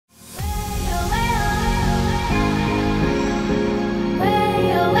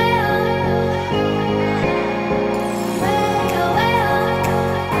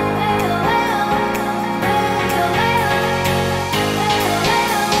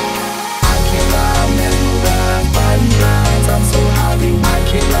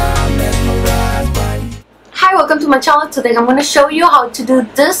my channel. Today I'm going to show you how to do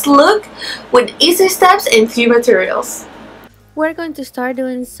this look with easy steps and few materials. We're going to start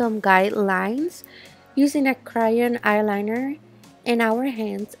doing some guidelines using a crayon eyeliner and our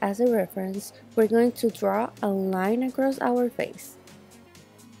hands as a reference. We're going to draw a line across our face.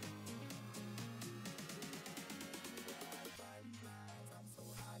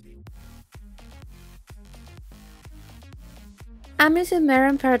 I'm using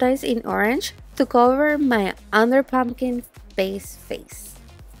Maryandpalettes in orange to cover my under pumpkin base face.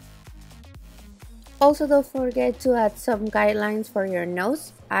 Also, don't forget to add some guidelines for your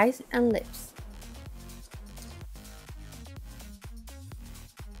nose, eyes, and lips.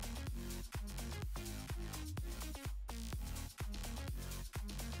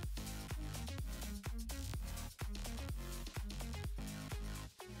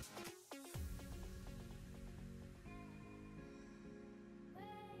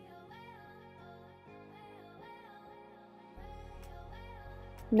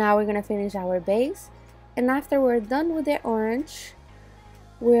 Now we're gonna finish our base, and after we're done with the orange,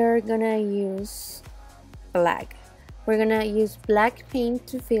 we're gonna use black. We're gonna use black paint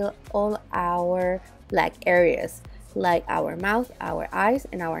to fill all our black areas, like our mouth, our eyes,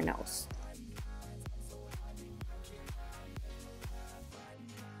 and our nose.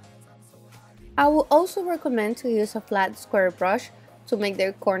 I will also recommend to use a flat square brush to make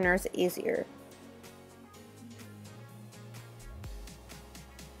their corners easier.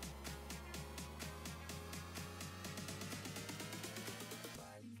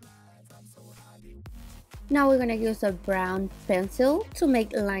 Now we're gonna use a brown pencil to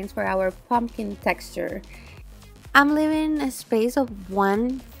make lines for our pumpkin texture. I'm leaving a space of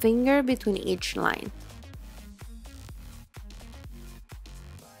 1 finger between each line.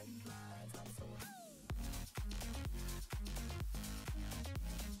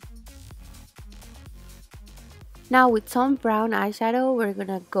 Now with some brown eyeshadow, we're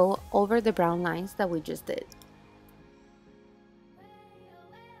gonna go over the brown lines that we just did.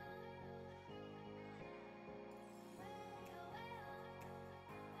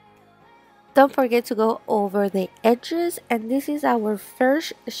 Don't forget to go over the edges, and this is our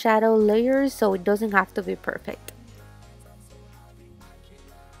first shadow layer, so it doesn't have to be perfect.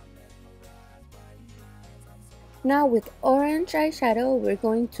 Now with orange eyeshadow, we're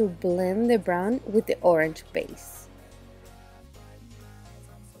going to blend the brown with the orange base.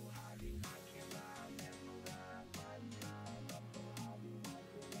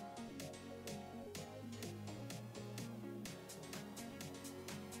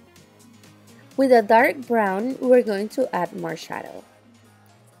 With a dark brown, we're going to add more shadow.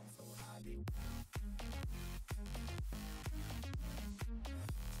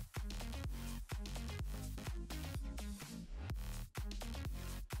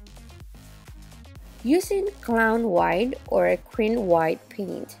 Using clown white or a cream white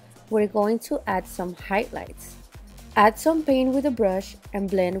paint, we're going to add some highlights. Add some paint with a brush and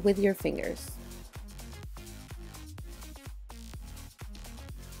blend with your fingers.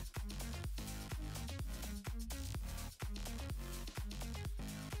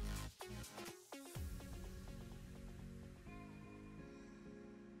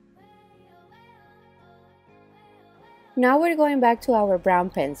 Now we're going back to our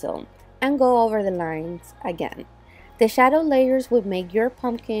brown pencil and go over the lines again. The shadow layers will make your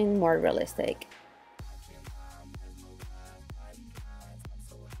pumpkin more realistic.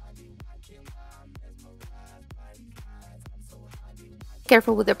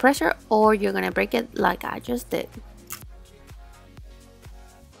 Careful with the pressure or you're gonna break it like I just did.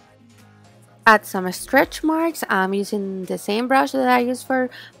 Add some stretch marks. I'm using the same brush that I used for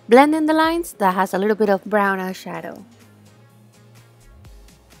blending the lines that has a little bit of brown eyeshadow.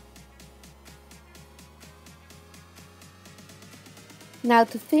 Now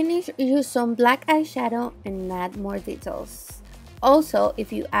to finish, use some black eyeshadow and add more details. Also,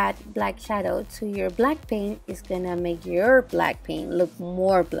 if you add black shadow to your black paint, it's gonna make your black paint look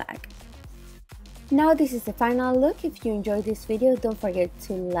more black. Now this is the final look. If you enjoyed this video, don't forget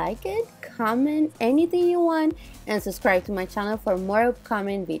to like it, comment anything you want, and subscribe to my channel for more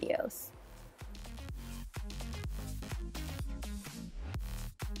upcoming videos.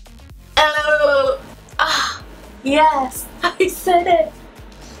 Yes, I said it.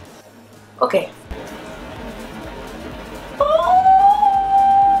 Okay.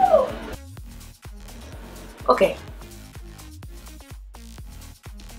 Oh! Okay.